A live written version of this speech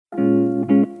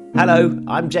Hello,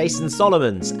 I'm Jason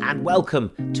Solomons, and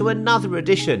welcome to another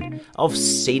edition of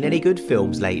Seen Any Good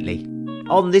Films Lately.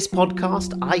 On this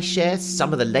podcast, I share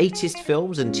some of the latest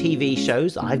films and TV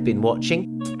shows I've been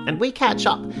watching, and we catch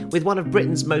up with one of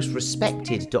Britain's most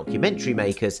respected documentary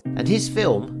makers and his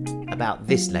film about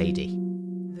this lady.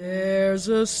 There's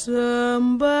a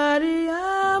somebody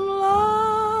I'm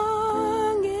longing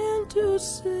to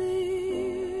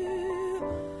see.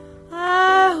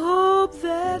 I hope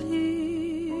that he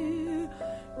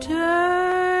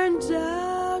turns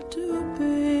out to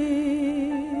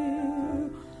be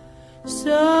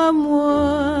someone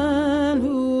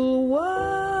who'll watch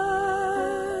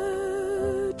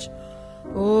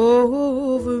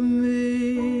over me.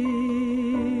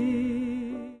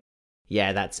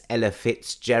 Yeah, that's Ella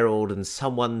Fitzgerald and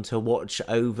Someone to Watch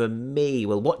Over Me.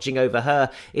 Well, watching over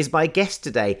her is my guest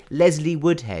today, Leslie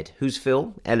Woodhead, whose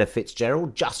film, Ella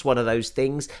Fitzgerald, Just One of Those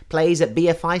Things, plays at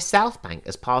BFI Southbank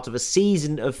as part of a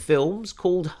season of films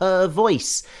called Her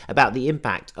Voice, about the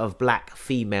impact of black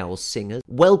female singers.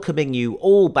 Welcoming you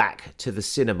all back to the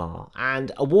cinema.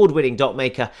 And award-winning doc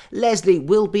maker Leslie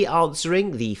will be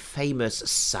answering the famous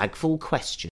Sagful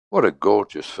question. What a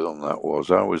gorgeous film that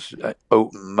was. I was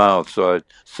open-mouthed, so I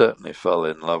certainly fell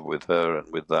in love with her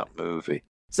and with that movie.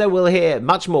 So we'll hear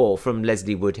much more from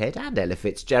Leslie Woodhead and Ella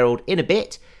Fitzgerald in a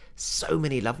bit. So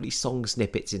many lovely song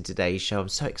snippets in today's show. I'm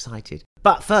so excited.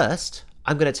 But first,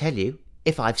 I'm going to tell you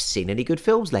if I've seen any good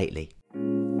films lately.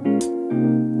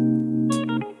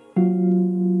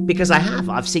 Because I have.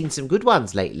 I've seen some good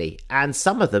ones lately, and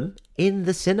some of them in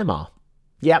the cinema.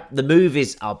 Yep, the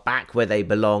movies are back where they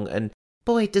belong, and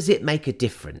boy, does it make a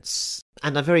difference.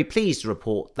 And I'm very pleased to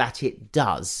report that it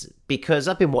does, because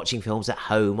I've been watching films at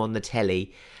home on the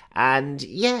telly, and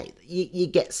yeah, you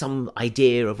get some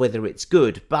idea of whether it's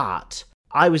good, but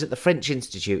I was at the French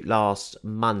Institute last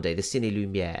Monday, the Ciné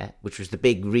Lumière, which was the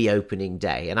big reopening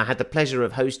day, and I had the pleasure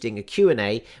of hosting a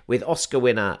Q&A with Oscar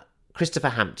winner Christopher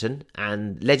Hampton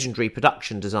and legendary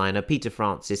production designer Peter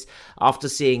Francis after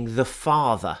seeing The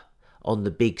Father on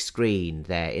the big screen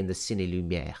there in the Ciné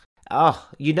Lumière. Oh,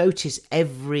 you notice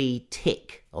every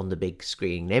tick on the big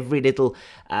screen, every little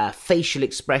facial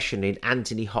expression in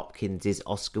Anthony Hopkins'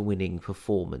 Oscar-winning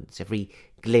performance, every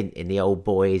glint in the old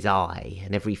boy's eye,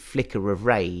 and every flicker of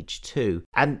rage too.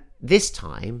 And this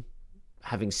time,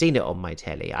 having seen it on my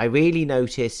telly, I really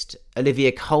noticed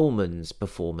Olivia Colman's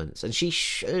performance, and she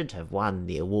should have won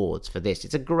the awards for this.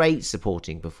 It's a great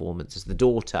supporting performance as the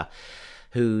daughter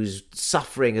who's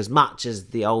suffering as much as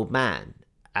the old man.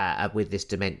 With this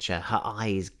dementia, her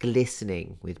eyes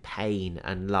glistening with pain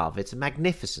and love. It's a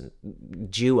magnificent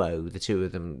duo, the two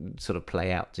of them sort of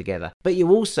play out together. But you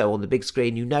also, on the big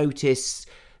screen, you notice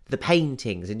the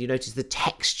paintings, and you notice the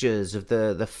textures of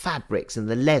the fabrics and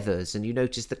the leathers, and you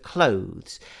notice the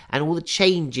clothes, and all the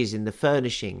changes in the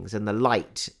furnishings and the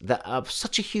light that are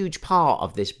such a huge part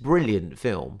of this brilliant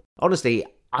film. Honestly,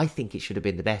 I think it should have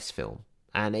been the best film.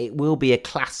 And it will be a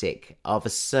classic of a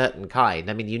certain kind.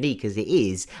 I mean, unique as it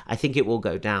is, I think it will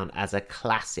go down as a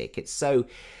classic. It's so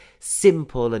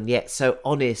simple and yet so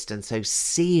honest and so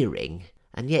searing.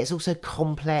 And yet it's also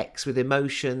complex with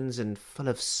emotions and full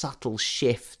of subtle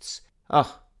shifts.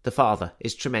 Oh, The Father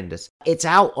is tremendous. It's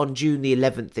out on June the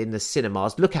 11th in the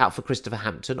cinemas. Look out for Christopher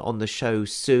Hampton on the show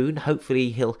soon.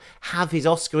 Hopefully he'll have his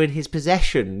Oscar in his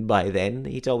possession by then.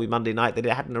 He told me Monday night that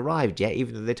it hadn't arrived yet,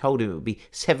 even though they told him it would be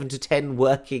 7 to 10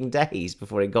 working days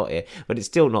before it got here, but it's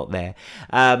still not there.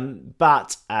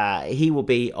 But he will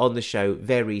be on the show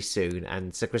very soon,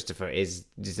 and Sir Christopher is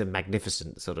a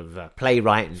magnificent sort of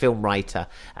playwright and film writer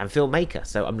and filmmaker,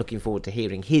 so I'm looking forward to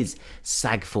hearing his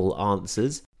sagful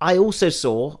answers. I also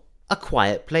saw A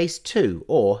Quiet Place 2,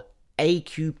 or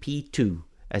AQP2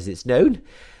 as it's known.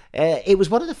 It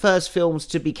was one of the first films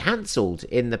to be cancelled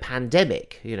in the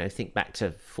pandemic, think back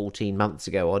to 14 months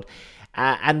ago on,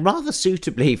 and rather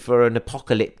suitably for an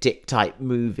apocalyptic type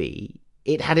movie,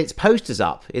 it had its posters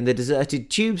up in the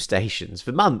deserted tube stations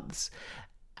for months.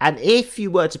 And if you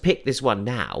were to pick this one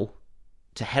now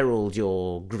to herald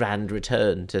your grand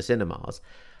return to cinemas,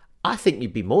 I think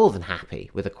you'd be more than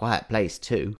happy with A Quiet Place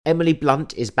 2. Emily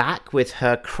Blunt is back with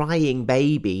her crying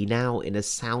baby now in a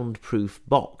soundproof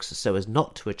box so as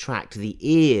not to attract the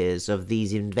ears of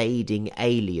these invading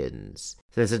aliens.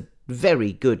 There's a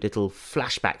very good little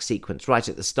flashback sequence right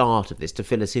at the start of this to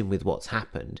fill us in with what's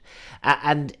happened.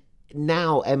 And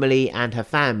now Emily and her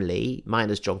family,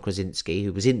 minus John Krasinski,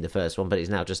 who was in the first one but is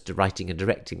now just writing and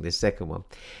directing this second one,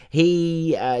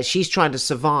 she's trying to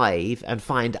survive and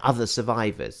find other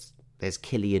survivors. There's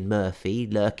Cillian Murphy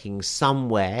lurking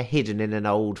somewhere, hidden in an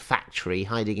old factory,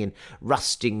 hiding in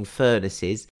rusting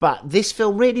furnaces. But this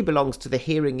film really belongs to the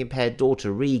hearing-impaired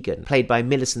daughter Regan, played by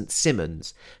Millicent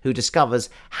Simmons, who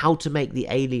discovers how to make the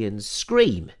aliens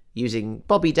scream using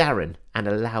Bobby Darin and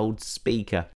a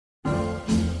loudspeaker.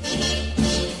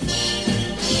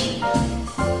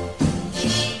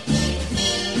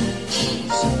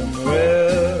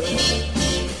 Somewhere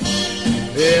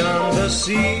beyond the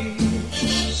sea,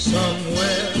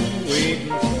 somewhere waiting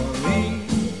for me,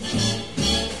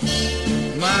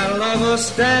 my lover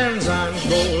stands on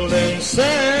golden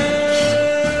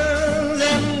sands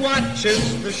and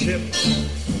watches the ships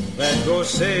that go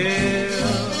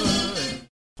sailing.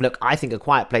 Look, I think A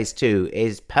Quiet Place 2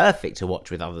 is perfect to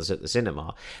watch with others at the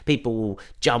cinema. People will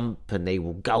jump and they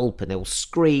will gulp and they will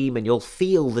scream and you'll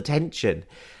feel the tension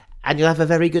and you'll have a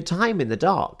very good time in the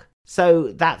dark.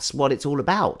 So that's what it's all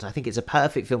about. I think it's a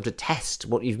perfect film to test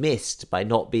what you've missed by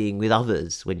not being with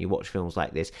others when you watch films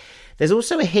like this. There's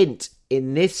also a hint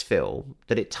in this film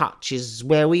that it touches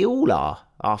where we all are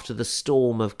after the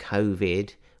storm of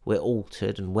COVID. We're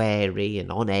altered and wary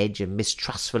and on edge and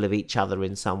mistrustful of each other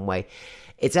in some way.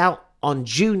 It's out on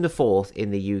June the 4th in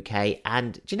the UK,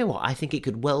 and do you know what? I think it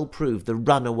could well prove the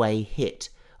runaway hit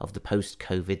of the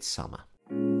post-COVID summer.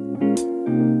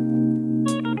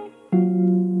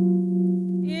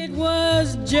 It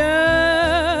was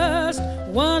just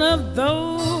one of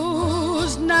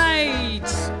those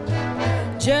nights,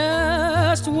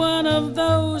 just one of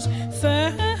those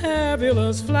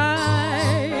fabulous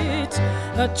flights,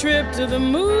 a trip to the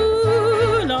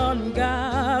moon on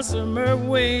gossamer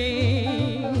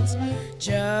wings,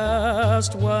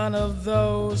 just one of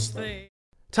those things.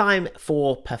 Time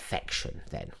for perfection,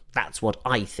 then. That's what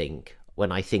I think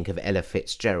when I think of Ella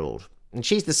Fitzgerald. And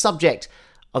she's the subject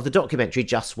of the documentary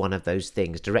Just One of Those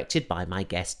Things, directed by my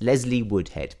guest Leslie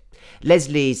Woodhead.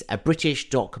 Leslie's a British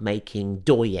doc-making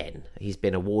doyen. He's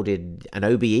been awarded an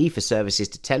OBE for services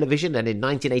to television, and in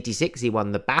 1986 he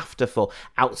won the BAFTA for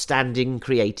Outstanding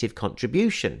Creative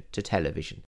Contribution to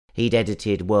Television. He'd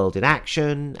edited World in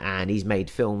Action, and he's made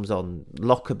films on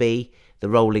Lockerbie, the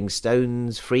Rolling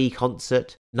Stones Free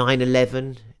Concert,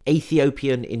 9/11,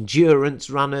 Ethiopian endurance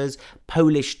runners,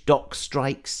 Polish dock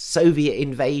strikes, Soviet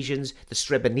invasions, the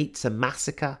Srebrenica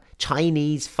massacre,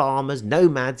 Chinese farmers,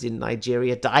 nomads in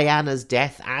Nigeria, Diana's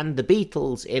death, and the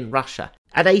Beatles in Russia.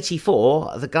 At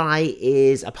 84, the guy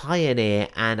is a pioneer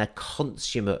and a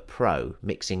consummate pro,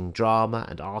 mixing drama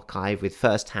and archive with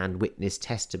first-hand witness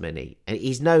testimony. And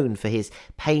he's known for his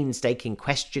painstaking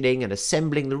questioning and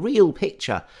assembling the real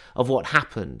picture of what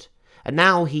happened. And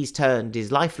now he's turned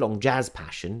his lifelong jazz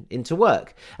passion into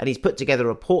work, and he's put together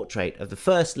a portrait of the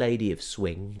First Lady of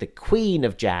Swing, the Queen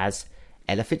of Jazz,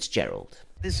 Ella Fitzgerald.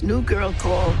 This new girl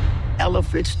called Ella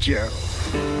Fitzgerald.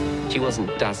 She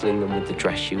wasn't dazzling them with the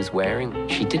dress she was wearing.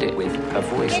 She did it with her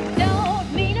voice.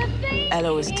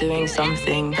 Ella was doing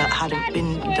something that hadn't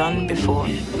been done before.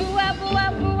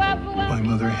 My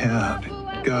mother had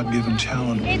God-given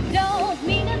talent.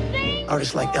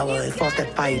 Artists like Ella had fought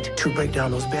that fight to break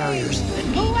down those barriers.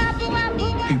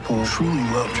 People truly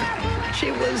loved her.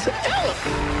 She was Ella.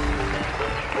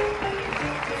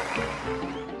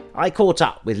 I caught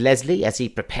up with Leslie as he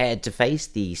prepared to face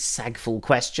the sagful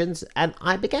questions, and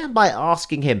I began by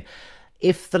asking him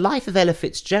if the life of Ella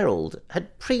Fitzgerald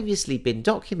had previously been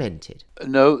documented.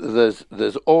 No,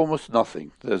 there's almost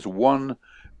nothing. There's one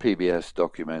PBS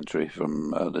documentary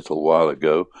from a little while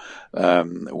ago,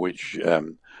 which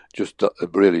just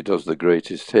really does the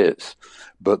greatest hits.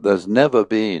 But there's never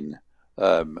been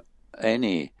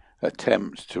any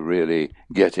attempt to really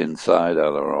get inside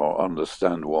Ella or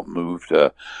understand what moved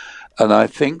her. And I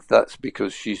think that's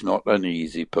because she's not an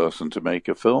easy person to make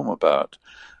a film about.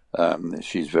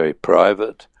 She's very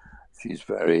private. She's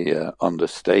very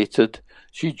understated.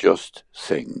 She just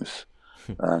sings.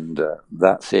 And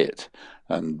that's it.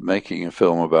 And making a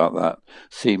film about that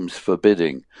seems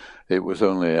forbidding. It was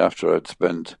only after I'd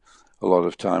spent a lot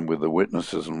of time with the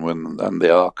witnesses and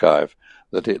the archive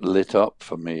that it lit up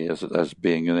for me as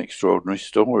being an extraordinary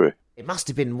story. It must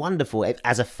have been wonderful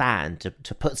as a fan to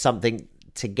put something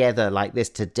together like this,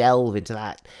 to delve into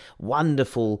that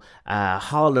wonderful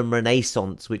Harlem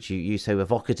Renaissance, which you so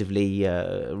evocatively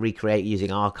recreate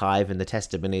using archive and the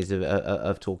testimonies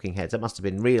of talking heads. It must have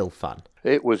been real fun.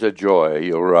 It was a joy,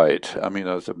 you're right. I mean,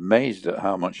 I was amazed at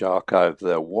how much archive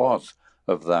there was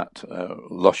of that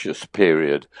luscious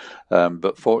period,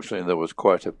 but fortunately there was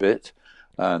quite a bit.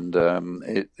 and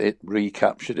it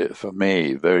recaptured it for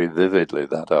me very vividly,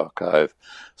 that archive.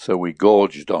 So we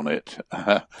gorged on it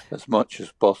as much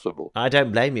as possible. I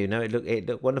don't blame you. No, it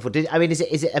looked wonderful.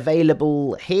 Is it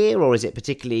available here, or is it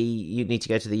particularly you need to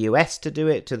go to the US to do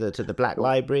it, to the black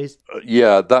libraries?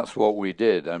 Yeah, that's what we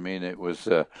did. I mean, it was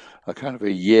a kind of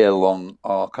a year-long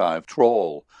archive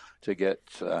trawl to get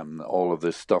all of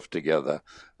this stuff together.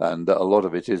 And a lot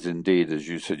of it is indeed, as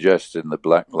you suggest, in the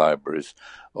black libraries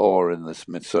or in the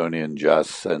Smithsonian Jazz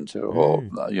Center or,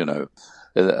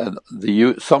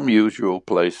 some usual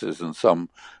places and some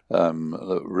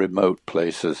remote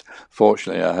places.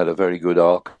 Fortunately, I had a very good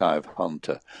archive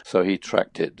hunter, so he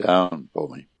tracked it down for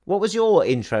me. What was your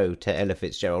intro to Ella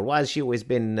Fitzgerald? Why has she always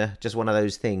been just one of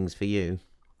those things for you?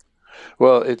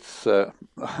 Well, it's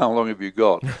how long have you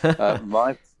got?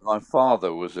 My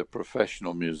father was a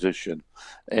professional musician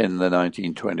in the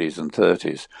 1920s and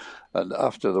 30s, and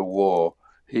after the war,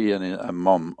 he and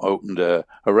Mum opened a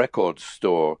record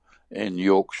store in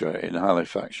Yorkshire, in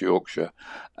Halifax, Yorkshire,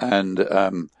 and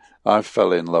I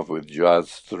fell in love with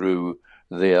jazz through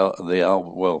the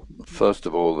album. Well, first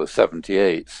of all the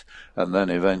 78s, and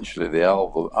then eventually the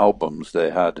albums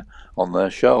they had on their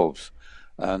shelves.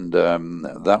 And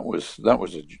that was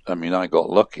I got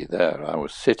lucky there. I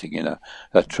was sitting in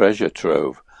a treasure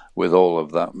trove with all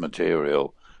of that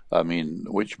material. I mean,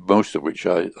 most of which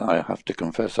I have to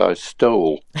confess I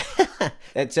stole.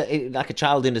 It's like a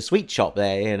child in a sweet shop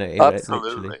there, Absolutely.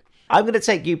 Literally. I'm going to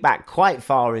take you back quite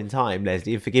far in time,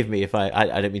 Leslie. Forgive me if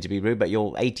I don't mean to be rude, but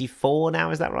you're 84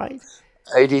 now, is that right?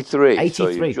 83. 83.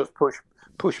 So you just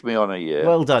push me on a year.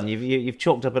 Well done. You've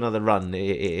chalked up another run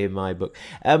in my book.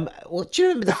 Do you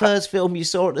remember the first film you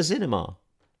saw at the cinema?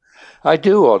 I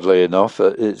do, oddly enough.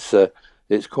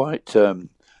 It's quite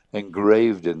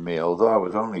engraved in me, although I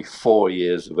was only 4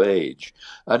 years of age,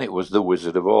 and it was The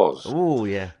Wizard of Oz. Oh,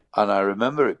 yeah. And I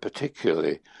remember it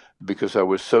particularly because I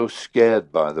was so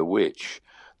scared by the witch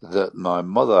that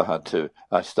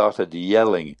I started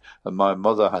yelling, and my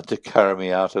mother had to carry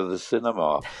me out of the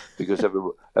cinema because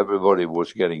everybody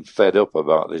was getting fed up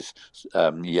about this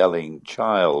yelling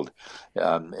child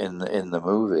in the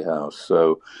movie house.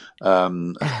 So,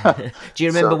 do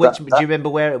you remember do you remember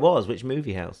where it was? Which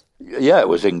movie house? Yeah, it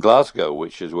was in Glasgow,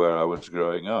 which is where I was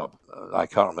growing up. I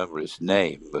can't remember its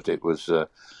name, but it was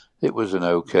an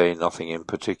okay, nothing in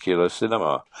particular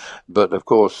cinema. But of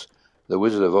course, The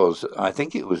Wizard of Oz, I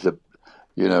think it was a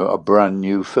brand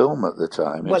new film at the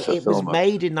time. Well, it was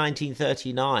made in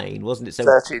 1939, wasn't it? So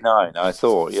 39, I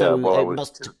thought. So yeah, well,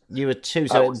 you were two.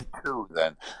 I was 2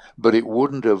 then, but it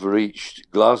wouldn't have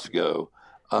reached Glasgow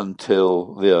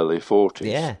until the early 40s.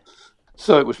 Yeah.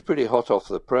 So it was pretty hot off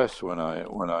the press when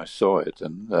I saw it,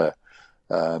 and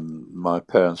my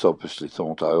parents obviously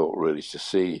thought I ought really to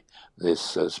see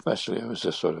this, especially it was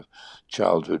a sort of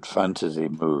childhood fantasy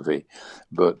movie,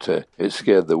 but it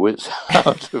scared the wits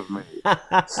out of me.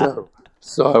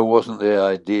 So I wasn't the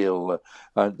ideal.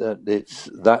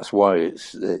 That's why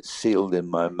it's sealed in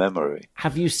my memory.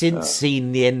 Have you since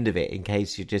seen the end of it? In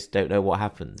case you just don't know what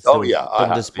happens. Oh yeah, I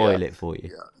have, to spoil it for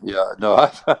you. Yeah. No,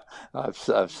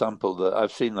 I've sampled it.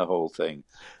 I've seen the whole thing,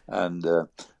 and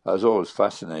I was always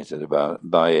fascinated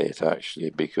by it actually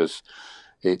because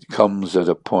it comes at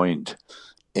a point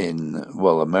in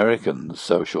American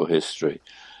social history,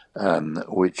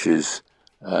 which is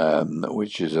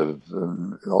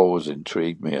always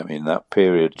intrigued me. I mean, that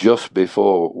period just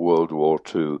before World War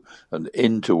II and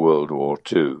into World War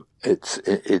II, it's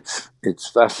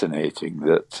fascinating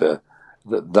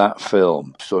that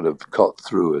film sort of cut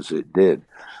through as it did,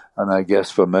 and I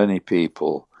guess for many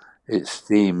people, its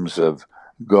themes of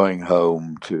going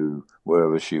home to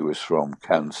wherever she was from,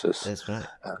 Kansas. That's right.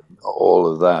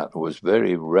 All of that was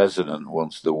very resonant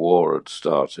once the war had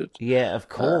started. Yeah, of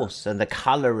course. And the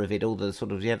colour of it, all the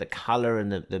sort of, the colour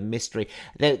and the mystery.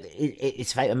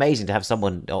 It's amazing to have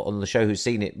someone on the show who's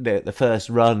seen it, the first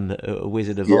run,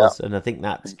 Wizard of Oz, and I think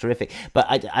that's terrific. But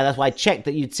that's why I checked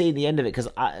that you'd seen the end of it, because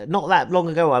not that long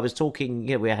ago I was talking,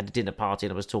 we had a dinner party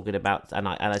and I was talking about, and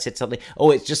I said something,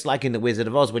 it's just like in the Wizard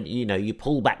of Oz when, you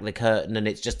pull back the curtain and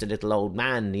it's just a little old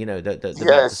man,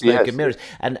 the smoke and mirrors.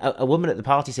 And a woman at the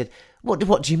party said, what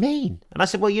do you mean? And I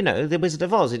said, well, the Wizard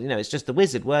of Oz, it's just the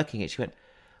wizard working it. She went,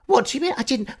 what do you mean? I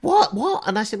didn't, what?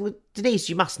 And I said, well, Denise,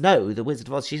 you must know the Wizard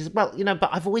of Oz. She says, well, but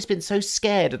I've always been so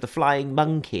scared of the flying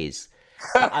monkeys.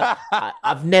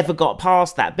 I've never got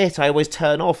past that bit. I always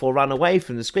turn off or run away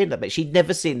from the screen. But she'd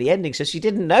never seen the ending, so she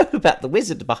didn't know about the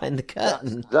wizard behind the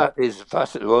curtain. That is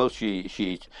fascinating. Well,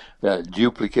 she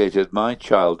duplicated my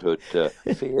childhood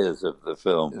fears of the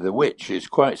film. The witch is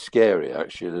quite scary,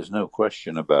 actually. There's no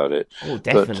question about it. Oh,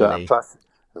 definitely. But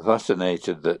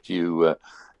fascinated that you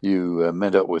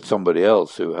met up with somebody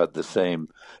else who had the same.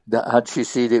 Had she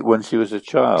seen it when she was a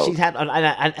child? She's had, and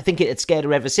I think it had scared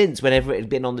her ever since. Whenever it had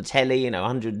been on the telly,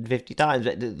 150 times,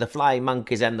 the flying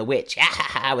monkeys and the witch,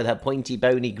 with her pointy,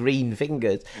 bony, green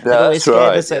fingers. It always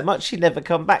scared her so much she'd never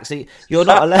come back. So you're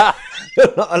not alone.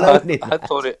 You're not alone in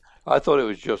that. I thought it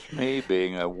was just me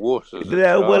being a wuss as a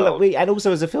child. Well, and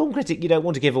also as a film critic, you don't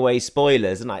want to give away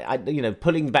spoilers. And I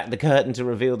pulling back the curtain to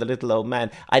reveal the little old man,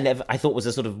 I thought was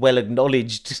a sort of well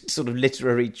acknowledged sort of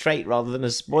literary trait rather than a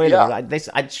spoiler. Yeah.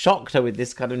 I'd shocked her with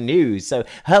this kind of news, so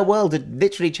her world had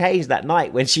literally changed that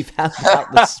night when she found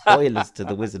out the spoilers to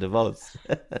The Wizard of Oz.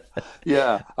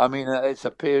 Yeah, I mean, it's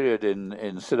a period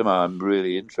in cinema I'm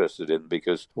really interested in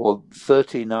because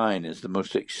 39 is the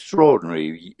most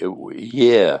extraordinary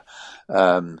year.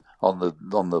 On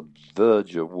the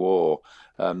verge of war.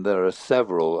 There are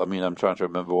several. I mean, I'm trying to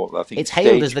remember what I think. It's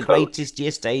hailed as the greatest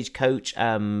year. Stagecoach.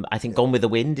 I think Gone with the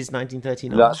Wind is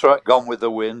 1939. That's right, Gone with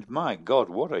the Wind. My God,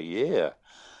 what a year!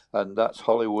 And that's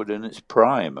Hollywood in its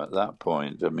prime at that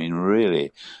point. I mean,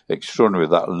 really extraordinary.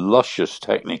 That luscious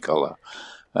Technicolor.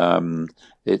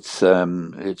 It's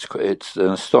an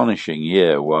astonishing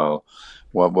year. Well,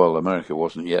 America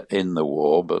wasn't yet in the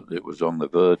war, but it was on the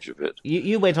verge of it.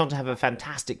 You went on to have a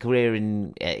fantastic career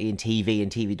in TV and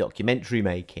TV documentary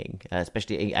making,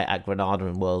 especially at Granada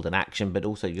and World and Action, but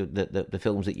also the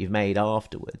films that you've made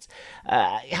afterwards.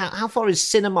 How far is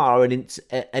cinema an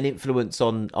influence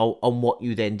on what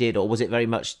you then did, or was it very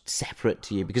much separate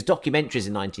to you? Because documentaries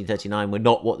in 1939 were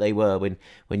not what they were when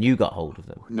you got hold of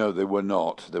them. No, they were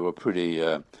not. They were pretty.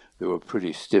 They were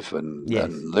pretty stiff and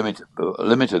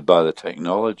limited by the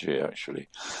technology, actually.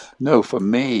 No, for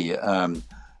me,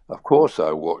 of course,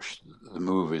 I watched the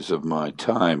movies of my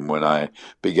time when I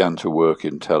began to work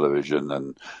in television,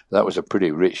 and that was a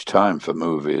pretty rich time for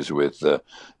movies with the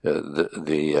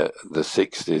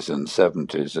 60s and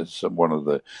 70s. It's one of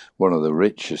the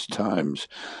richest times.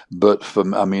 But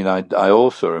I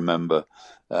also remember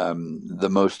the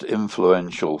most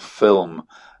influential film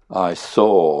I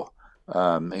saw.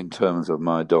 In terms of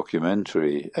my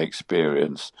documentary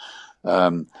experience,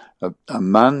 a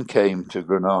man came to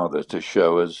Granada to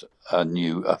show us a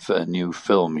new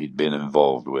film he'd been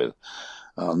involved with.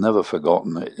 I'll never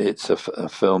forgotten it. It's a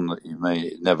film that you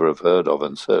may never have heard of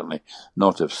and certainly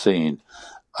not have seen,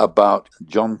 about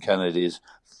John Kennedy's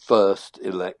first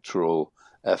electoral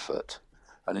effort,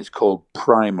 and it's called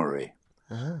Primary.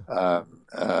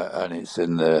 And it's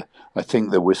in the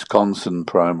Wisconsin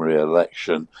primary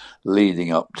election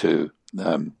leading up to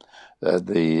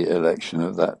the election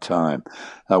at that time.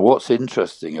 Now, what's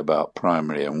interesting about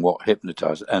Primary and what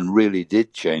hypnotized and really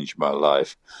did change my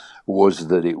life was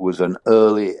that it was an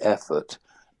early effort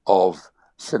of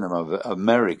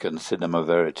American cinema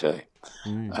verite.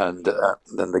 And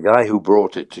then the guy who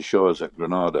brought it to show us at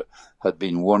Granada had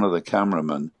been one of the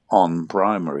cameramen on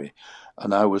Primary.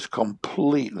 And I was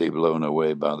completely blown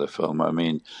away by the film. I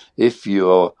mean, if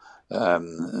you're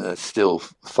still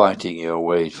fighting your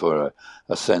way for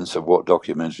a sense of what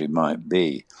documentary might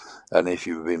be, and if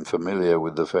you've been familiar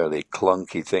with the fairly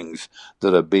clunky things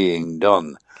that are being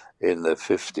done in the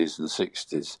 50s and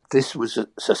 60s, this was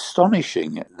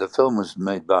astonishing. The film was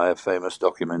made by a famous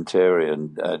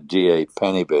documentarian, D.A.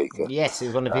 Pennebaker. Yes, it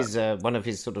was one of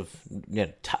his sort of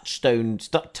touchstone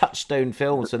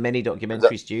films for many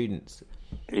documentary students.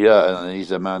 Yeah, and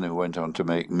he's a man who went on to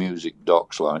make music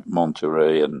docs like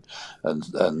Monterey and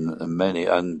many,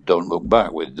 and Don't Look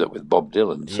Back with Bob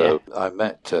Dylan. So I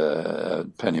met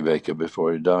Pennebaker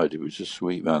before he died. He was a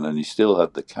sweet man, and he still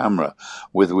had the camera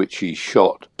with which he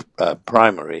shot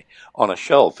Primary on a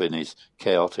shelf in his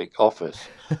chaotic office.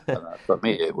 And for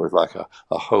me, it was like a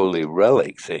holy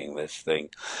relic seeing this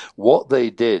thing. What they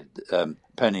did,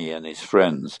 Penny and his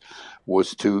friends,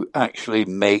 was to actually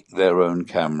make their own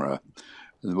camera.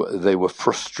 They were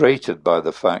frustrated by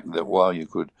the fact that while you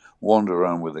could wander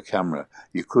around with the camera,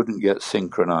 you couldn't get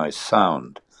synchronized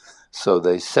sound. So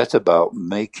they set about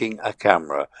making a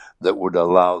camera that would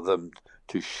allow them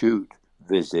to shoot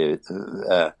visuals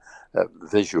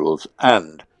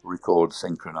and record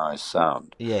synchronized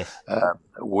sound. Yes.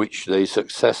 Which they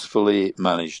successfully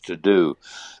managed to do.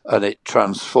 And it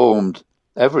transformed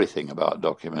everything about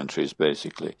documentaries,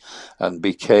 basically, and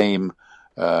became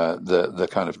the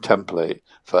kind of template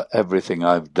for everything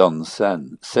I've done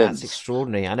since. That's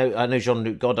extraordinary. I know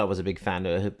Jean-Luc Godard was a big fan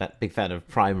of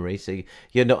Primary, so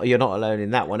you're not alone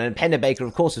in that one. And Pennebaker,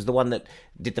 of course, was the one that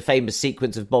did the famous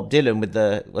sequence of Bob Dylan with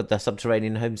the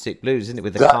Subterranean Homesick Blues, isn't it?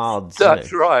 With the cards.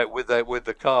 That's right, with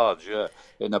the cards, yeah,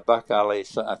 in a back alley,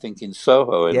 I think in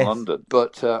Soho in London.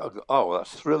 But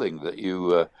that's thrilling that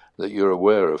you that you're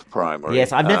aware of Primary.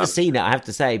 Yes, I've never seen it, I have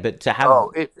to say, but to have...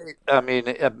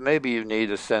 Maybe you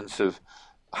need a sense of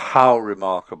how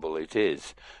remarkable it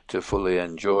is to fully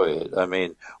enjoy it. I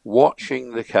mean,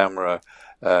 watching the camera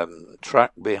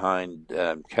track behind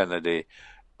Kennedy,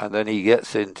 and then he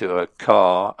gets into a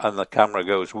car and the camera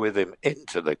goes with him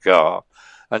into the car,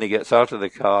 and he gets out of the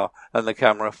car and the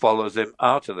camera follows him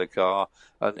out of the car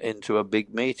and into a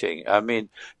big meeting. I mean,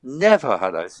 never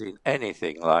had I seen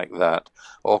anything like that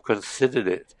or considered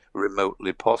it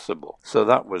remotely possible. So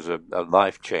that was a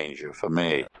life changer for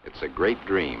me. It's a great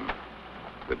dream,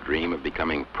 the dream of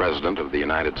becoming President of the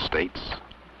United States.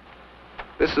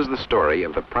 This is the story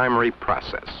of the primary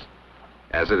process,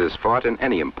 as it is fought in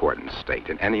any important state,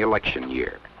 in any election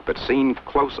year, but seen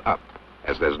close up,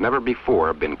 as there's never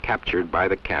before been captured by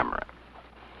the camera.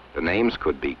 The names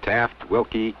could be Taft,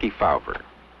 Wilkie, Kefauver.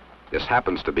 This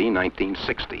happens to be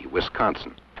 1960,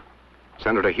 Wisconsin.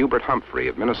 Senator Hubert Humphrey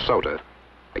of Minnesota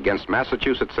against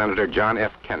Massachusetts Senator John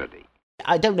F. Kennedy.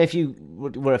 I don't know if you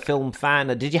were a film fan.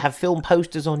 Did you have film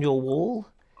posters on your wall?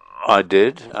 I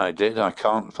did. I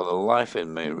can't for the life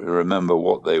in me remember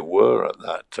what they were at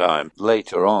that time.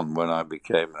 Later on, when I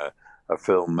became a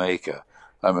filmmaker,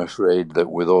 I'm afraid that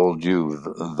with all due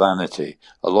vanity,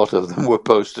 a lot of them were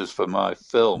posters for my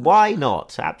film. Why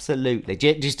not? Absolutely.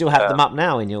 Do you still have them up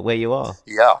now where you are?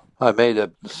 Yeah. I made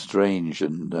a strange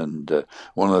and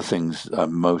one of the things I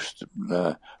most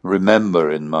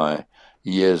remember in my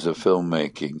years of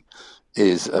filmmaking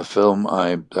is a film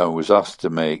I was asked to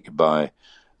make by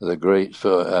the great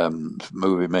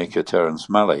movie maker Terrence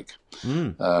Malick,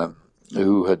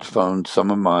 who had found some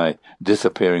of my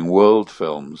disappearing world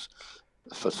films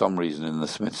for some reason in the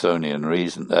Smithsonian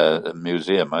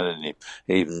Museum. I didn't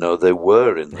even know they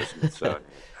were in the Smithsonian.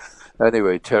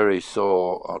 Anyway, Terry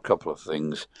saw a couple of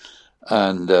things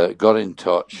and got in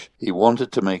touch. He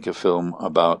wanted to make a film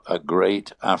about a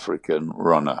great African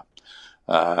runner.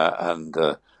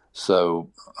 So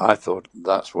I thought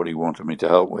that's what he wanted me to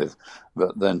help with.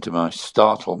 But then to my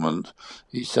startlement,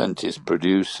 he sent his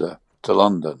producer to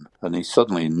London, and he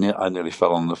suddenly, I nearly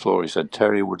fell on the floor. He said,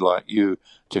 "Terry would like you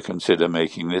to consider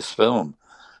making this film."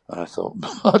 And I thought,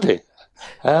 bloody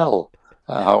hell,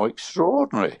 how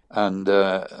extraordinary. And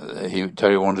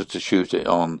Terry wanted to shoot it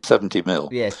on 70mm.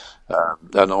 Yes.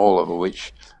 And all of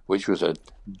which was a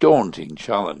daunting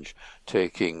challenge,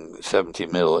 taking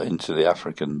 70mm into the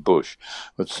African bush.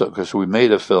 But because we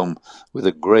made a film with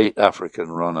a great African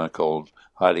runner called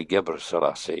Haile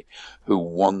Gebrselassie, who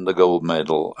won the gold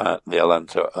medal at the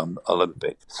Atlanta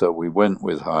Olympics. So we went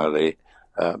with Haile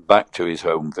back to his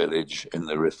home village in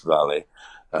the Rift Valley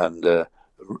and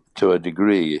to a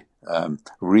degree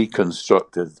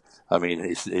reconstructed. I mean,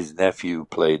 his nephew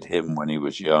played him when he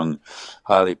was young.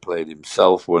 Haile played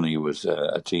himself when he was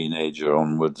a teenager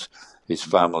onwards. His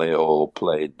family all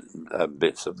played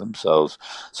bits of themselves.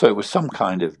 So it was some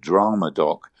kind of drama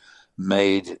doc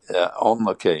made on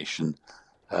location,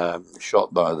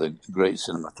 shot by the great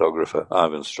cinematographer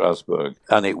Ivan Strasberg,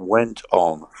 and it went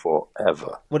on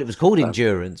forever. Well, it was called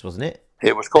Endurance, wasn't it?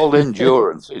 It was called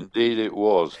Endurance, indeed it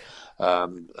was. I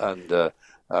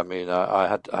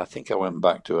think I went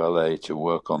back to LA to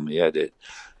work on the edit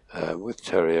with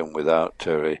Terry and without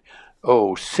Terry.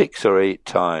 6 or 8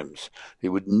 times. He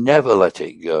would never let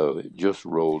it go. It just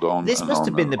rolled on. This must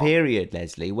have been the period,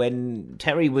 Leslie, when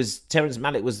Terrence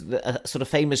Malick was a sort of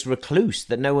famous recluse,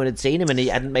 that no one had seen him and he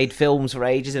hadn't made films for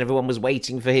ages and everyone was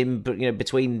waiting for him,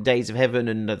 between Days of Heaven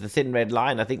and The Thin Red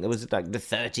Line. I think there was like the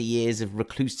 30 years of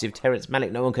reclusive Terrence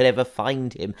Malick. No one could ever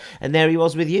find him. And there he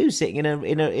was with you, sitting in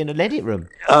an edit room.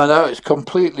 I know, it's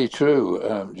completely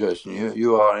true, Jason.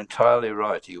 You are entirely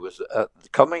right. He was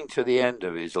coming to the end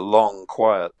of his long,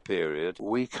 quiet period.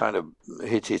 We kind of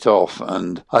hit it off,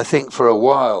 and I think for a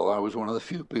while I was one of the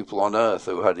few people on earth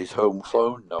who had his home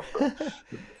phone number.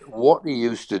 What he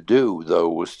used to do, though,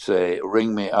 was say,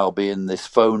 "Ring me, I'll be in this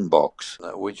phone box,"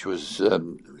 which was,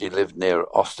 he lived near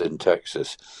Austin,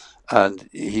 Texas, and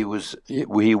he was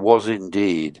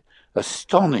indeed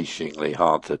astonishingly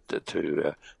hard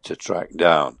to track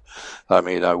down. I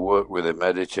mean, I worked with him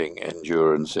editing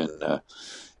Endurance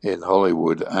in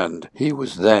Hollywood, and he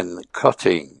was then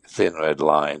cutting Thin Red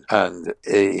Line, and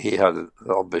he had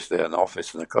obviously an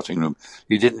office and a cutting room.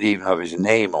 He didn't even have his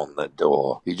name on the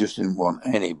door. He just didn't want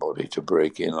anybody to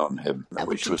break in on him.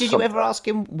 Did you ever ask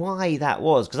him why that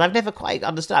was? Because I've never quite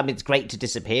understood. I mean, it's great to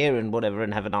disappear and whatever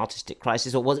and have an artistic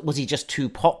crisis, or was he just too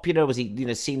popular? Was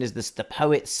he seen as the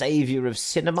poet saviour of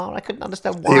cinema? I couldn't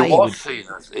understand why.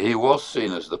 He was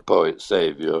seen as the poet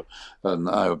saviour, and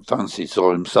I fancy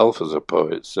saw himself as a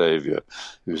poet saviour.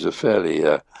 He was a fairly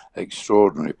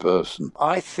extraordinary person.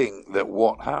 I think that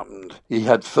what happened, he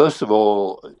had, first of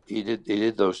all, he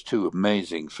did those two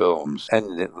amazing films,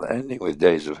 ending with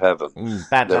Days of Heaven.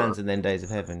 Badlands and then Days of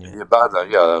Heaven, yeah.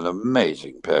 Badlands, yeah, an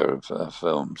amazing pair of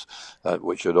films,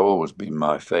 which had always been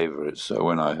my favourites. So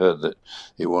when I heard that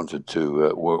he wanted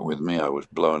to work with me, I was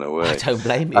blown away. I don't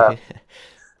blame you.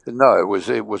 No, it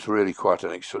was really quite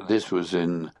an extra. This was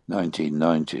in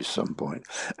 1990s, some point.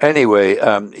 Anyway,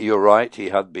 you're right. He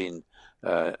had been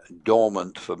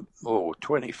dormant for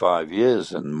 25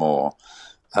 years and more,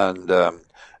 and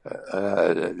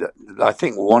I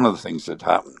think one of the things that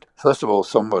happened. First of all,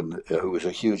 someone who was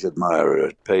a huge admirer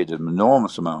had paid an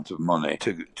enormous amount of money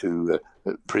to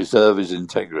preserve his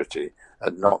integrity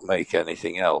and not make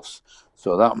anything else.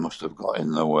 So that must have got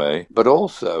in the way. But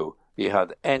also, he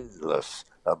had endless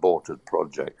aborted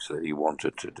projects that he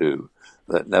wanted to do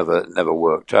that never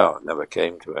worked out, never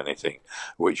came to anything,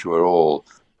 which were all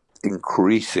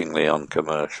increasingly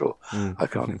uncommercial. I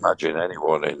can't imagine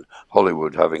anyone in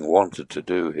Hollywood having wanted to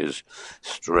do his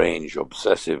strange,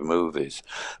 obsessive movies.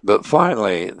 But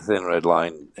finally, Thin Red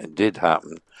Line did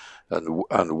happen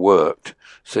and worked,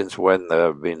 since when there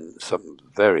have been some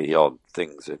very odd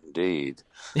things indeed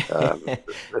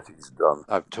that he's done.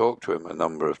 I've talked to him a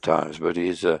number of times, but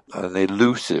he's an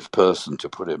elusive person, to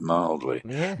put it mildly.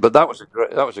 Yeah. But that was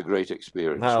a great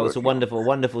experience. Well, it's a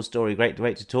wonderful story. Great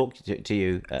to talk to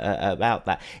you about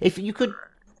that. If you could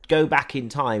go back in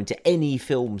time to any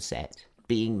film set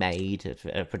being made,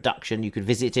 a production, you could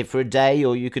visit it for a day,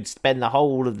 or you could spend the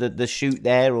whole of the shoot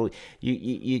there, or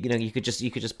you could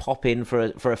just pop in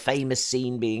for a famous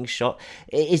scene being shot.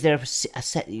 Is there a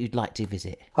set that you'd like to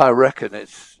visit? I reckon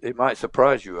it might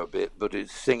surprise you a bit, but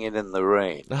it's Singing in the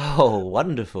Rain. Oh,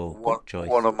 wonderful! Good choice.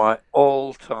 One of my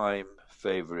all-time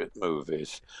favourite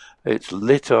movies. It's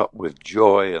lit up with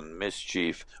joy and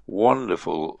mischief,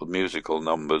 wonderful musical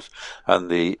numbers, and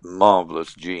the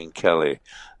marvellous Gene Kelly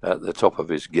at the top of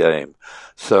his game.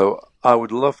 So I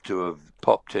would love to have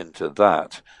popped into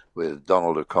that with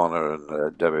Donald O'Connor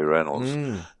and Debbie Reynolds.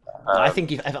 I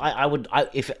think if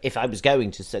I was going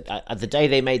to say the day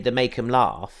they made the Make 'Em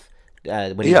Laugh,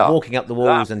 when he was walking up the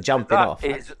walls and jumping off,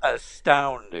 that is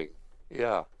astounding.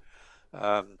 Yeah.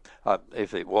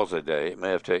 If it was a day, it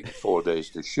may have taken 4 days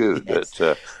to shoot, yes.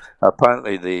 But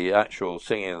apparently the actual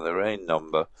Singing in the Rain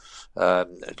number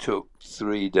took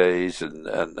 3 days and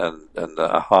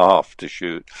a half to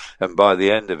shoot, and by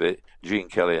the end of it, Gene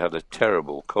Kelly had a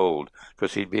terrible cold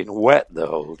because he'd been wet the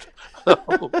whole time.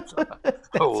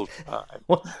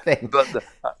 One thing. But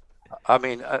I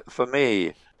mean, for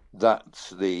me,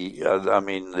 that's the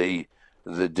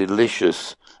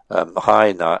delicious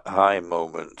high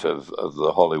moment of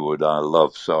the Hollywood I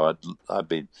love. So I'd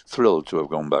be thrilled to have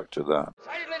gone back to that.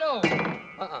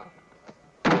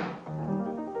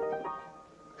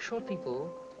 Short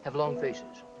people have long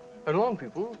faces, and long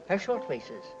people have short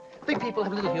faces. Big people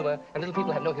have little humor, and little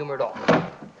people have no humor at all.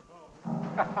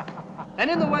 And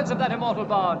in the words of that immortal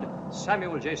bard,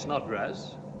 Samuel J.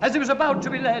 Snodgrass, as he was about to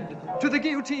be led to the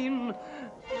guillotine,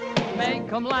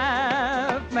 make 'em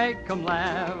laugh,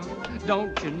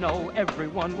 don't you know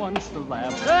everyone wants to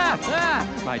laugh?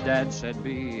 My dad said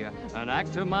be an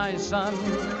actor, my son,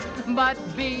 but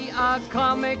be a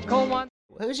comical one.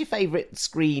 Who's your favourite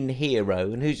screen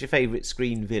hero and who's your favourite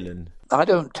screen villain? I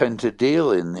don't tend to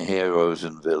deal in heroes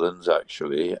and villains,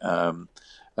 actually. Do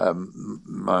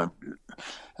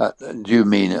you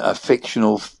mean a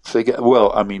fictional figure?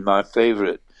 Well, I mean, my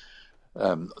favourite,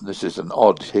 this is an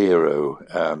odd hero,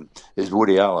 is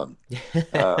Woody Allen.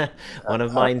 One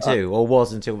of mine too, or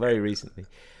was until very recently.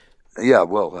 Yeah,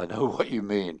 well, I know what you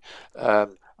mean. I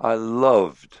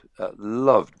loved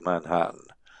Manhattan,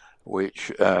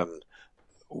 which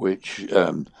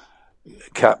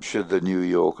captured the New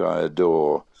York I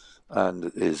adore,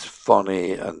 and is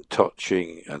funny and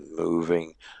touching and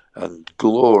moving and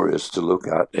glorious to look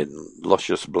at in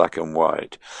luscious black and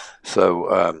white.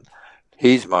 So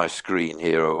he's my screen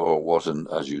hero, or wasn't,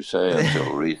 as you say,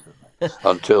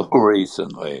 until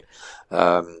recently.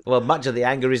 Well, much of the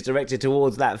anger is directed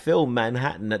towards that film,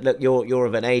 Manhattan. Look, you're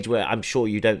of an age where I'm sure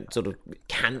you don't sort of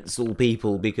cancel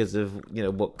people because of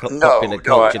what popular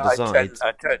culture decides.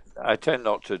 I tend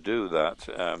not to do that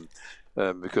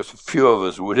because few of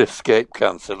us would escape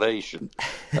cancellation.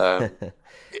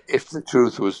 If the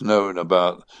truth was known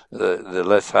about the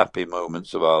less happy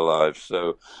moments of our lives.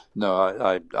 So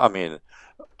no, I mean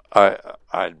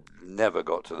I never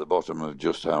got to the bottom of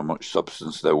just how much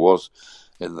substance there was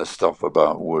in the stuff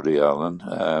about Woody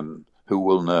Allen. Who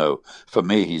will know? For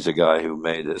me, he's a guy who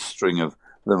made a string of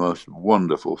the most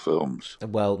wonderful films.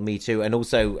 Well, me too. And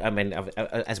also, I mean,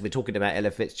 as we're talking about Ella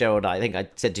Fitzgerald, I think I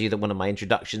said to you that one of my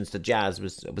introductions to jazz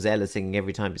was Ella singing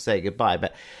Every Time You Say Goodbye.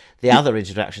 But the other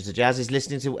introduction to jazz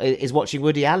is watching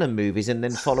Woody Allen movies and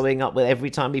then following up with every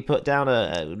time he laid down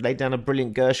a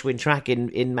brilliant Gershwin track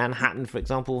in Manhattan, for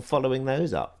example, following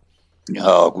those up.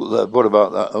 Oh, what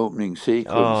about that opening sequence?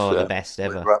 Oh, the best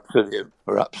ever.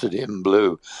 Rhapsody in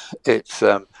Blue. It's,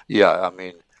 I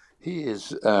mean, he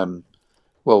is...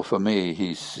 well, for me,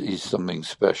 he's something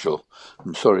special.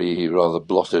 I'm sorry he rather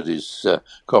blotted his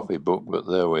copybook, but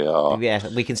there we are. Yeah,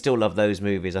 we can still love those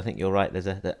movies. I think you're right. There's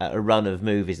a run of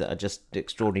movies that are just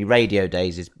extraordinary. Radio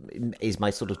Days is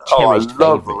my sort of cherished favourite. I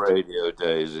love Radio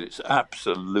Days. It's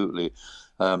absolutely...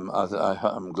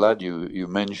 I'm glad you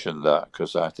mentioned that,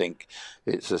 because I think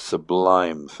it's a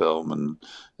sublime film,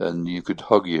 and you could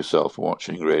hug yourself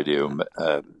watching Radio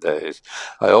Days.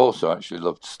 I also actually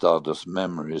loved Stardust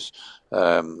Memories,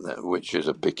 which is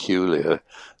a peculiar,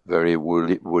 very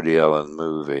Woody Allen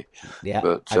movie. Yeah,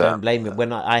 but I don't blame him.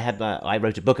 When I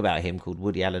wrote a book about him called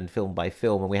Woody Allen Film by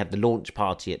Film, and we had the launch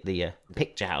party at the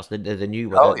Picture House, the new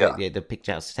one, the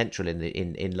Picture House Central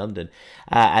in London,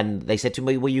 and they said to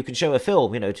me, "Well, you can show a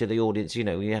film, to the audience.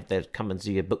 You have to come and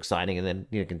see a book signing, and then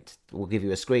we'll give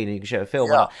you a screen and you can show a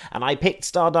film." Yeah. And I picked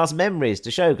Stardust Memories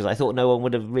to show because I thought no one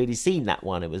would have really seen that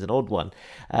one. It was an odd one,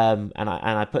 and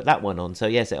I put that one on. So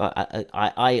yes,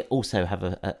 I also have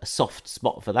a soft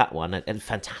spot for that one, and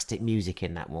fantastic music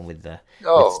in that one with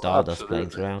Stardust playing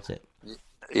throughout it.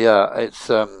 Yeah, it's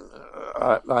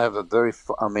I have a very.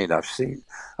 I've seen,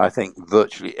 I think,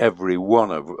 virtually every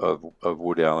one of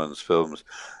Woody Allen's films,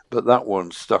 but that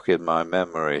one stuck in my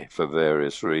memory for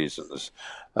various reasons,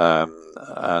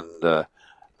 and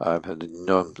I've had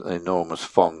enormous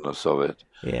fondness of it.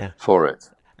 Yeah. For it.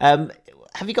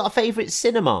 Have you got a favourite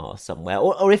cinema somewhere,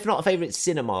 or if not a favourite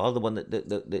cinema, the one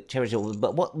that cherishes,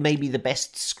 but what may be the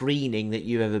best screening that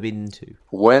you've ever been to?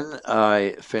 When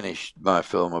I finished my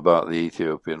film about the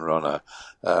Ethiopian runner,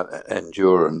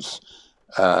 Endurance,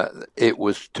 it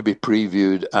was to be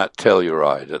previewed at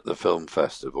Telluride at the film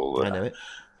festival. I know it.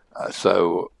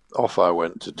 So off I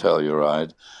went to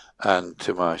Telluride, and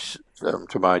to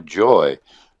my joy,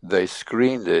 they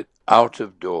screened it out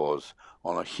of doors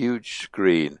on a huge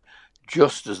screen,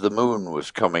 just as the moon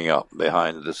was coming up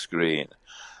behind the screen.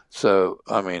 So,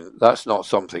 I mean, that's not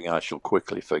something I shall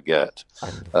quickly forget.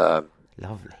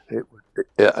 Lovely.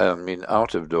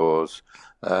 Out of doors,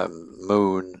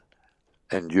 moon,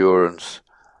 Endurance,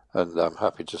 and I'm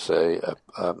happy to say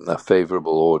a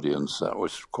favourable audience. That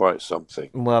was quite something.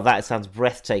 Well, that sounds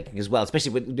breathtaking as well,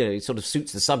 especially when it sort of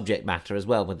suits the subject matter as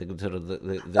well, with the sort of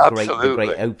the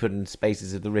great open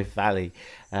spaces of the Rift Valley,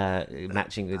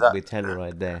 matching with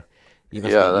Telluride there. You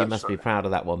must be proud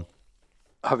of that one.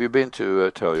 Have you been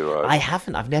to Telluride? I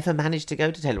haven't. I've never managed to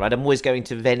go to Telluride. I'm always going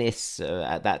to Venice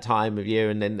at that time of year,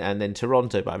 and then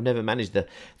Toronto, but I've never managed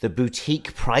the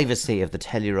boutique privacy of the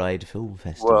Telluride Film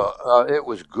Festival. Well,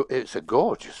 it's a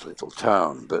gorgeous little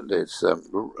town, but it's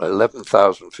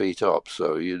 11,000 feet up,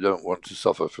 so you don't want to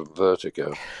suffer from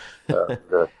vertigo.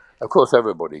 Of course,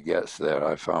 everybody gets there.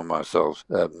 I found myself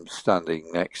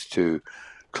standing next to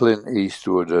Clint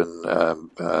Eastwood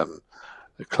and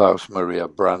Klaus Maria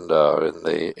Brandauer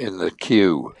in the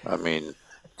queue. I mean,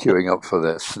 queuing up for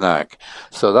their snack.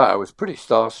 So that I was pretty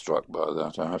starstruck by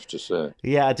that, I have to say.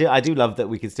 Yeah, I do love that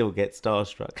we can still get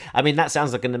starstruck. I mean, that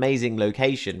sounds like an amazing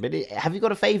location. But have you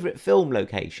got a favourite film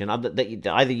location that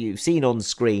either you've seen on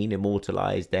screen,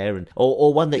 immortalised there,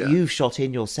 or one that you've shot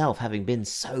in yourself, having been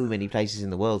so many places in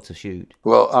the world to shoot?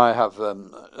 Well, I have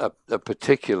a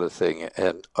particular thing,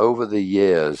 and over the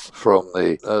years, from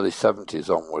the early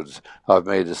 70s onwards, I've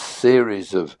made a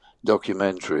series of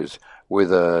documentaries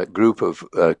with a group of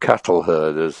cattle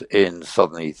herders in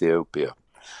southern Ethiopia,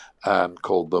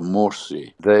 called the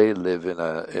Morsi. They live in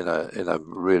a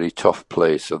really tough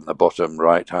place in the bottom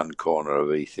right-hand corner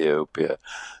of Ethiopia,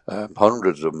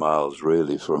 hundreds of miles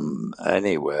really from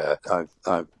anywhere.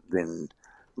 I've been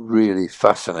really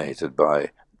fascinated by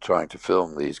trying to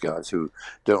film these guys who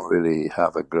don't really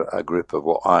have a grip of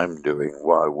what I'm doing.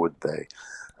 Why would they?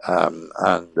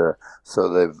 So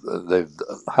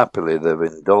they've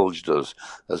indulged us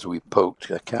as we poked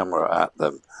a camera at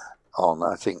them on,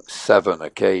 I think, 7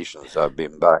 occasions I've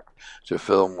been back to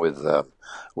film with them,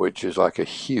 which is like a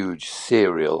huge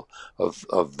serial of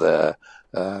their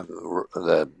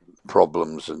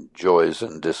problems and joys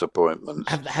and disappointments.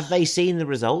 Have they seen the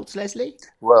results, Leslie?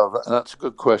 Well, that's a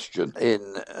good question. In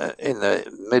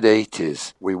the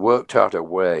mid-80s, we worked out a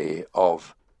way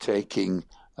of taking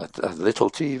a little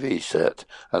TV set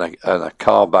and a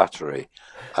car battery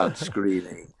and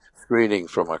screening screening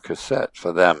from a cassette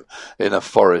for them in a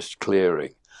forest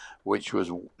clearing, which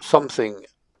was something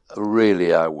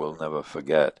really I will never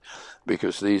forget,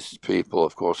 because these people,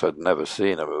 of course, had never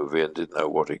seen a movie and didn't know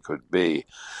what it could be,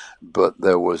 but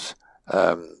there was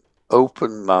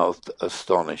open-mouthed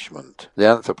astonishment. The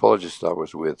anthropologist I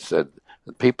was with said,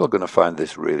 people are going to find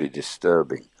this really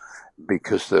disturbing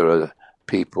because there are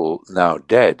people now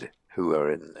dead who are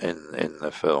in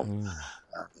the film.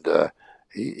 And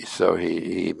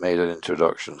he made an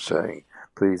introduction saying,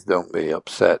 please don't be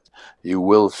upset. You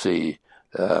will see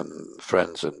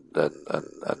friends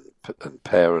and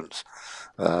parents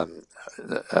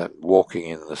walking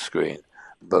in the screen,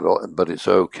 but it's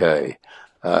okay.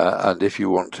 And if you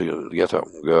want to get up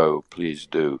and go, please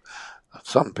do.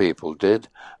 Some people did,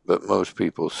 but most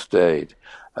people stayed.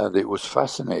 And it was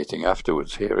fascinating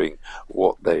afterwards hearing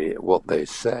what they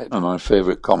said. And my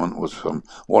favourite comment was from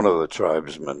one of the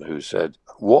tribesmen who said,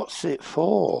 "What's it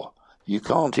for? You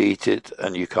can't eat it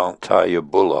and you can't tie your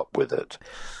bull up with it."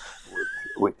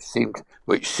 Which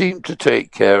seemed to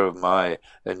take care of my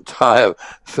entire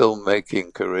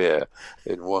filmmaking career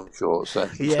in one short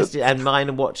sentence. Yes, and mine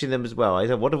and watching them as well. I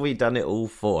said, "What have we done it all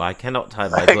for? I cannot tie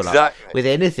my bull up with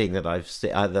anything that I've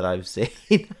seen."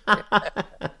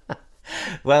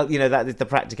 Well, that is the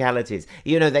practicalities.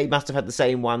 They must have had the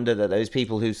same wonder that those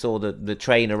people who saw the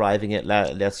train arriving at La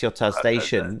Ciotat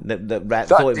station that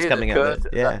thought it was coming out.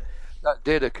 That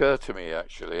did occur to me,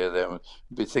 actually. They would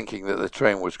be thinking that the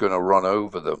train was going to run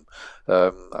over them.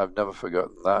 I've never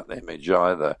forgotten that image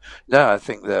either. Now, I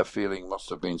think their feeling must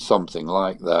have been something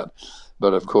like that.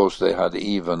 But, of course, they had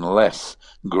even less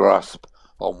grasp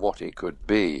on what it could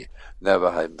be,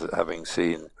 never having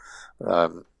seen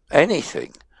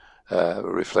anything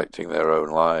reflecting their own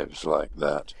lives like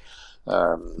that.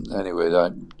 Anyway,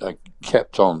 I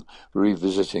kept on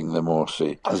revisiting the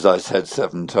Morsi, as I said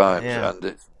 7 times,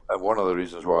 and one of the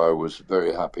reasons why I was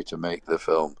very happy to make the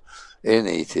film in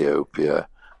Ethiopia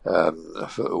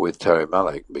with Terry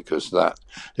Malick, because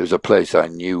it was a place I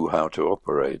knew how to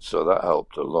operate, so that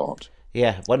helped a lot.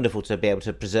 Yeah, wonderful to be able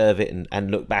to preserve it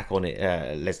and look back on it,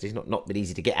 Leslie. It's not been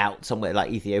easy to get out somewhere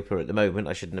like Ethiopia at the moment,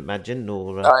 I shouldn't imagine.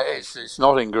 Or it's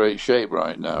not in great shape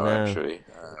right now, actually,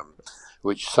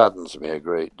 which saddens me a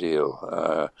great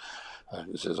deal.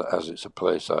 As it's a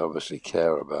place I obviously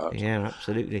care about. Yeah,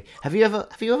 absolutely. Have you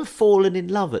ever fallen in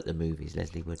love at the movies,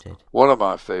 Leslie Woodhead? One of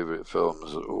my favourite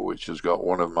films, which has got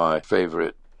one of my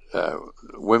favourite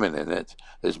women in it,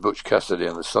 is Butch Cassidy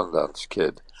and the Sundance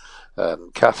Kid.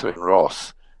 Catherine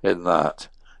Ross in that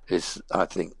is, I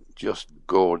think, just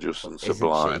gorgeous and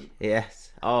sublime. Isn't she?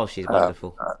 Yes. Oh, she's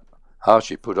wonderful. How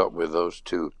she put up with those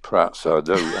two prats, I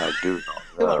do not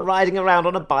know. Riding around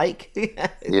on a bike.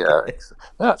 Yeah,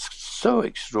 that's so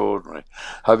extraordinary.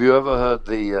 Have you ever heard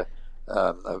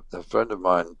a friend of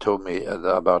mine told me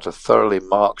about a thoroughly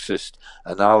Marxist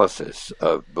analysis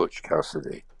of Butch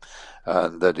Cassidy,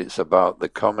 and that it's about the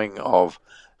coming of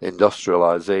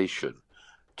industrialization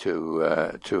to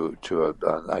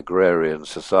an agrarian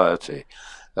society,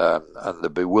 and the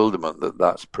bewilderment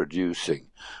that's producing.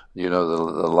 The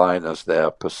liners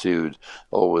there pursued,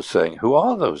 always saying, "Who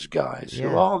are those guys? Yeah.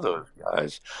 Who are those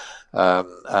guys?"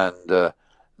 And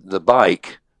the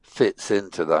bike fits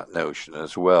into that notion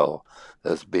as well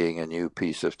as being a new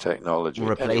piece of technology.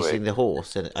 Replacing the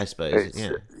horse, I suppose.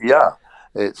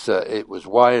 It was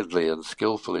widely and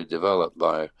skillfully developed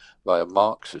by a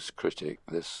Marxist critic.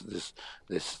 This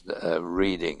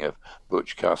reading of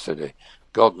Butch Cassidy.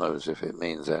 God knows if it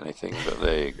means anything, but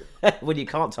there you go. Well, you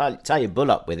can't tie your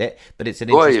bull up with it, but it's an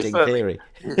interesting theory.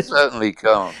 You certainly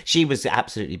can't. She was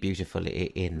absolutely beautiful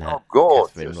in that. Oh,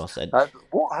 gorgeous. Catherine Ross.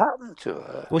 What happened to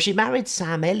her? Well, she married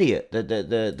Sam Elliott,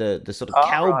 the sort of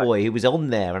cowboy who was on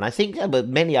there, and I think there were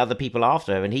many other people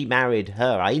after her, and he married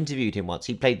her. I interviewed him once.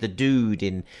 He played the dude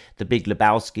in The Big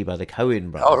Lebowski by the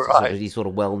Coen brothers. Oh, right. He's sort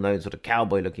of well-known, sort of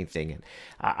cowboy-looking thing. And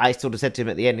I sort of said to him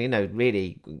at the end,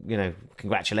 really,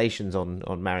 congratulations on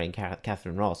marrying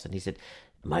Catherine Ross. And he said,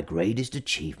 "My greatest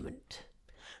achievement."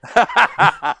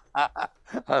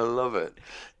 I love it.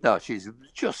 No, she's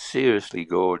just seriously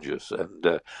gorgeous,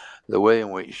 and the way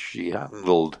in which she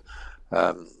handled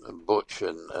Butch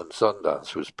and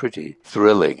Sundance was pretty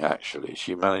thrilling, actually.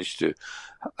 She managed to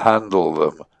handle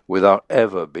them without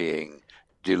ever being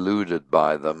deluded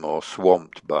by them or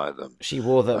swamped by them. She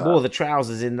wore the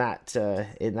trousers in that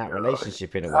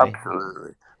relationship in a way.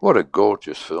 Absolutely. What a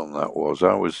gorgeous film that was.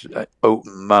 I was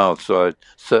open-mouthed, so I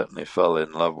certainly fell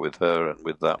in love with her and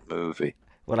with that movie.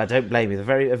 Well, I don't blame you.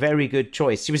 A very good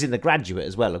choice. She was in The Graduate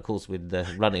as well, of course, with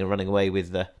running away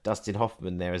with Dustin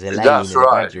Hoffman there as Elaine. That's in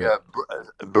right. The Graduate.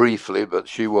 Yeah, briefly, but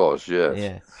she was, yes.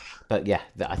 Yeah. But yeah,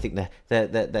 I think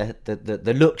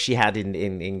the look she had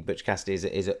in Butch Cassidy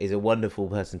is a wonderful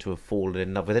person to have fallen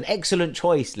in love with. An excellent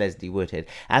choice, Leslie Woodhead,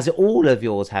 as all of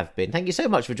yours have been. Thank you so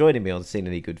much for joining me on Seen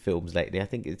Any Good Films lately. I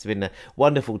think it's been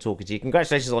wonderful talking to you.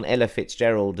 Congratulations on Ella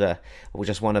Fitzgerald, or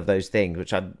just one of those things,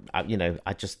 which I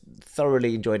just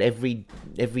thoroughly enjoyed every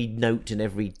note and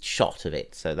every shot of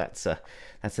it. So let's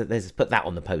put that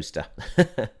on the poster.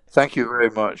 Thank you very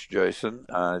much, Jason.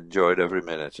 I enjoyed every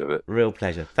minute of it. Real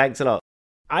pleasure. Thanks a lot.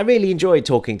 I really enjoyed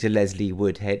talking to Leslie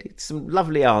Woodhead. It's some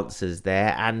lovely answers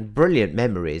there and brilliant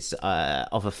memories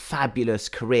of a fabulous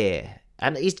career.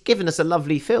 And he's given us a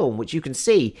lovely film, which you can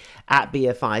see at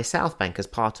BFI Southbank as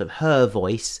part of Her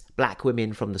Voice, Black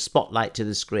Women from the Spotlight to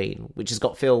the Screen, which has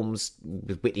got films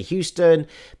with Whitney Houston,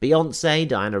 Beyonce,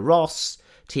 Diana Ross,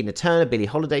 Tina Turner, Billie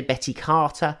Holiday, Betty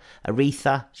Carter,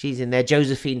 Aretha, she's in there,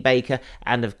 Josephine Baker,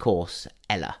 and of course,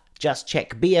 Ella. Just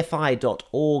check bfi.org.uk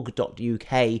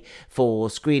for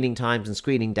screening times and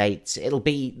screening dates. It'll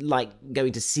be like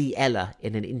going to see Ella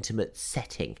in an intimate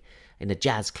setting, in a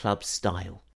jazz club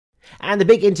style. And the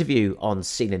big interview on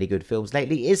Seen Any Good Films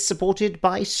lately is supported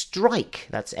by Stryk.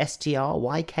 That's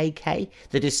STRYKK,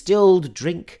 the distilled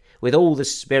drink with all the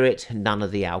spirit, none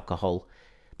of the alcohol.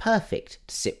 Perfect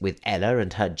to sit with Ella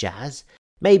and her jazz.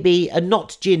 Maybe a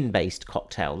not gin-based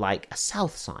cocktail like a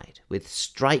Southside with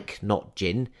Stryk not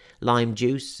gin, lime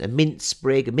juice, a mint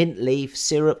sprig, a mint leaf,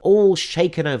 syrup, all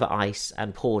shaken over ice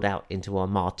and poured out into a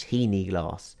martini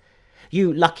glass.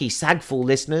 You lucky Sagful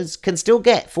listeners can still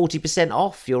get 40%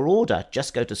 off your order.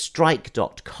 Just go to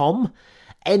stryk.com,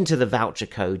 enter the voucher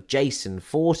code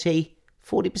JASON40,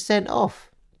 40% off.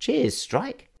 Cheers,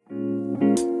 Stryk.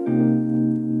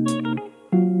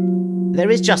 There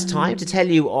is just time to tell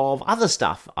you of other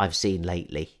stuff I've seen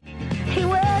lately. He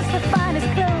wears the finest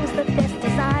clothes, the best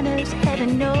designers,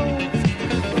 heaven knows.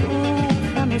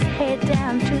 Ooh, from his head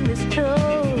down to his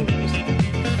toes.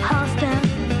 Halston,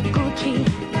 Gucci,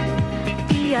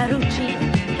 Fiorucci.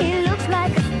 He looks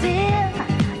like a steal.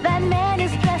 That man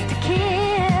is dressed to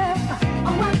kill.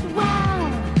 Oh, wow.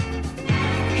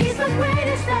 He's the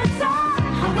greatest that's all.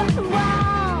 Oh, wow.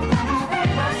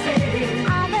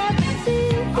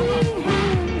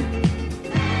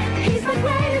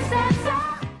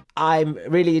 I'm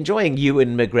really enjoying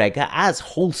Ewan McGregor as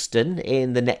Halston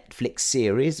in the Netflix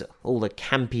series, all the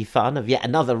campy fun of yet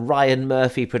another Ryan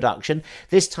Murphy production,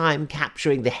 this time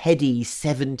capturing the heady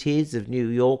 70s of New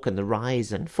York and the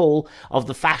rise and fall of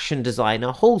the fashion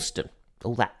designer Halston.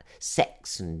 All that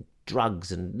sex and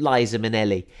drugs and Liza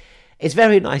Minnelli. It's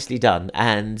very nicely done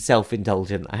and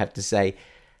self-indulgent, I have to say.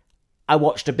 I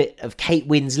watched a bit of Kate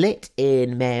Winslet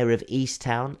in Mayor of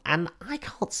Easttown, and I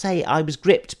can't say I was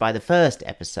gripped by the first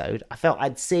episode. I felt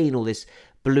I'd seen all this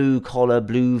blue-collar,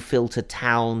 blue-filter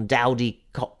town, dowdy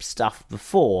cop stuff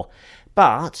before,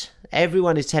 but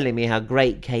everyone is telling me how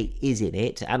great Kate is in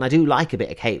it, and I do like a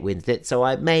bit of Kate Winslet, so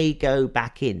I may go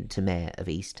back into Mayor of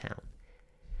Easttown.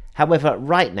 However,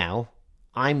 right now,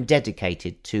 I'm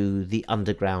dedicated to The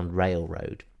Underground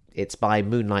Railroad. It's by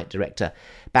Moonlight director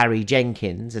Barry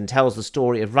Jenkins and tells the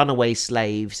story of runaway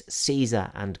slaves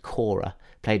Caesar and Cora,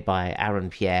 played by Aaron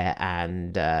Pierre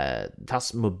and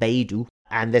Thus Mobadu,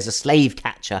 and there's a slave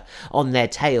catcher on their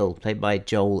tail, played by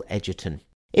Joel Edgerton.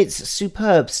 It's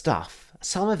superb stuff.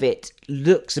 Some of it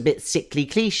looks a bit sickly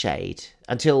cliched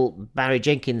until Barry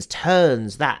Jenkins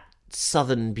turns that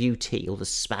southern beauty, or the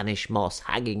Spanish moss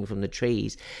hanging from the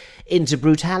trees, into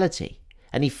brutality,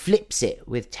 and he flips it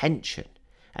with tension.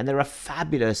 And there are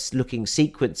fabulous looking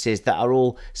sequences that are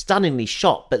all stunningly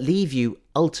shot but leave you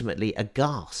ultimately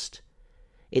aghast.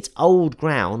 It's old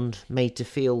ground made to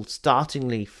feel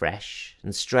startlingly fresh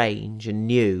and strange and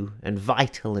new and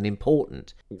vital and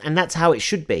important. And that's how it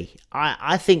should be.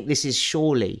 I think this is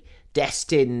surely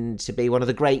destined to be one of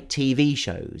the great TV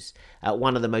shows,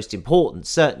 one of the most important,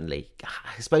 certainly.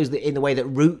 I suppose that in the way that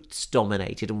Roots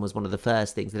dominated and was one of the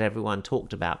first things that everyone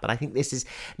talked about. But I think this is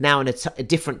now in a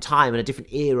different time and a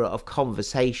different era of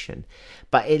conversation.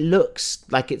 But it looks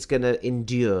like it's going to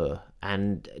endure.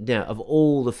 And, you know, of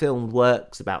all the filmed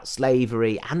works about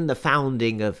slavery and the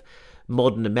founding of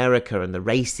modern America and the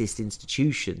racist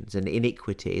institutions and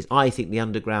iniquities, I think The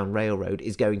Underground Railroad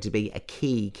is going to be a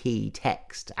key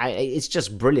text. It's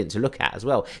just brilliant to look at as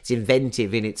well. It's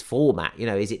inventive in its format. You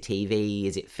know, is it TV?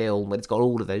 Is it film? Well, it's got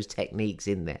all of those techniques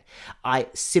in there. I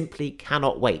simply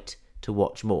cannot wait to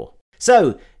watch more.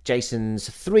 So, Jason's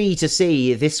 3 to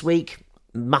see this week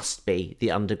must be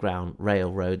The Underground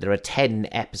Railroad. There are 10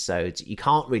 episodes. You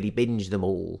can't really binge them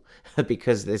all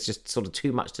because there's just sort of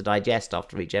too much to digest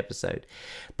after each episode.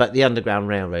 But The Underground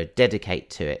Railroad,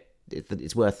 dedicate to it.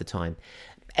 It's worth the time.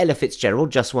 Ella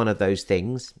Fitzgerald, just one of those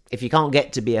things. If you can't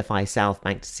get to BFI South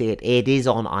Bank to see it, it is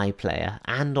on iPlayer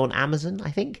and on Amazon,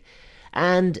 I think.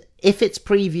 And if it's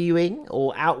previewing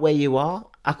or out where you are,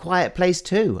 A Quiet Place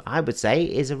 2, I would say,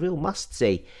 is a real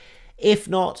must-see. If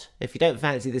not, if you don't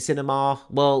fancy the cinema,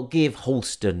 well, give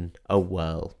Halston a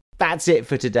whirl. That's it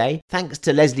for today. Thanks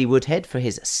to Leslie Woodhead for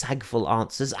his sagful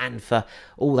answers and for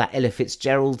all that Ella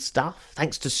Fitzgerald stuff.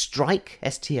 Thanks to Strike,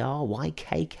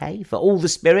 STRYKK, for all the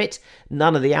spirit,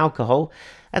 none of the alcohol.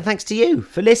 And thanks to you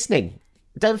for listening.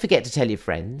 Don't forget to tell your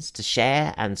friends, to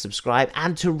share and subscribe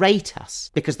and to rate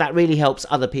us, because that really helps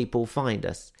other people find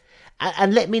us.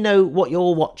 And let me know what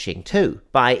you're watching too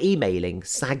by emailing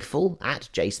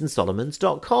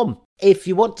sagful@jasonsolomons.com. If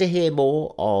you want to hear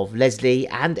more of Leslie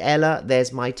and Ella,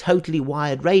 there's my Totally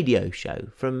Wired radio show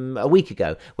from a week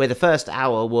ago, where the first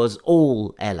hour was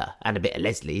all Ella, and a bit of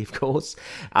Leslie, of course.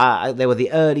 There were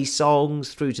the early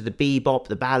songs through to the bebop,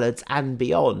 the ballads, and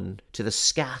beyond, to the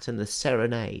scat and the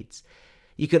serenades.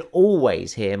 You can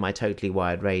always hear my Totally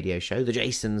Wired radio show, The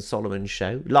Jason Solomon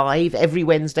Show, live every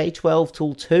Wednesday, 12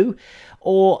 till 2,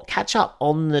 or catch up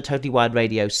on the Totally Wired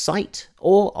radio site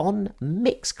or on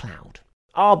Mixcloud.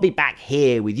 I'll be back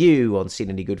here with you on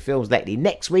Seen Any Good Films Lately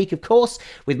next week, of course,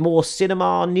 with more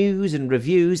cinema news and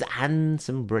reviews and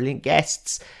some brilliant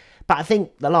guests. But I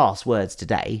think the last words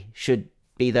today should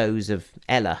be those of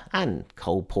Ella and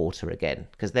Cole Porter again,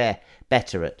 because they're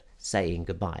better at saying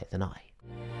goodbye than I.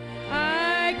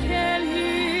 I can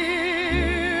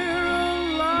hear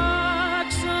a lark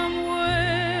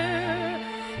somewhere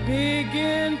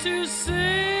begin to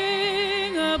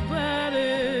sing about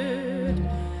it.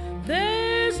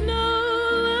 There's no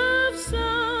love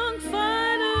song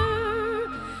finer,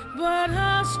 but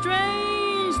how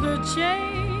strange the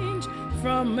change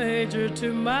from major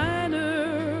to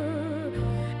minor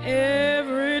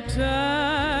every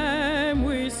time.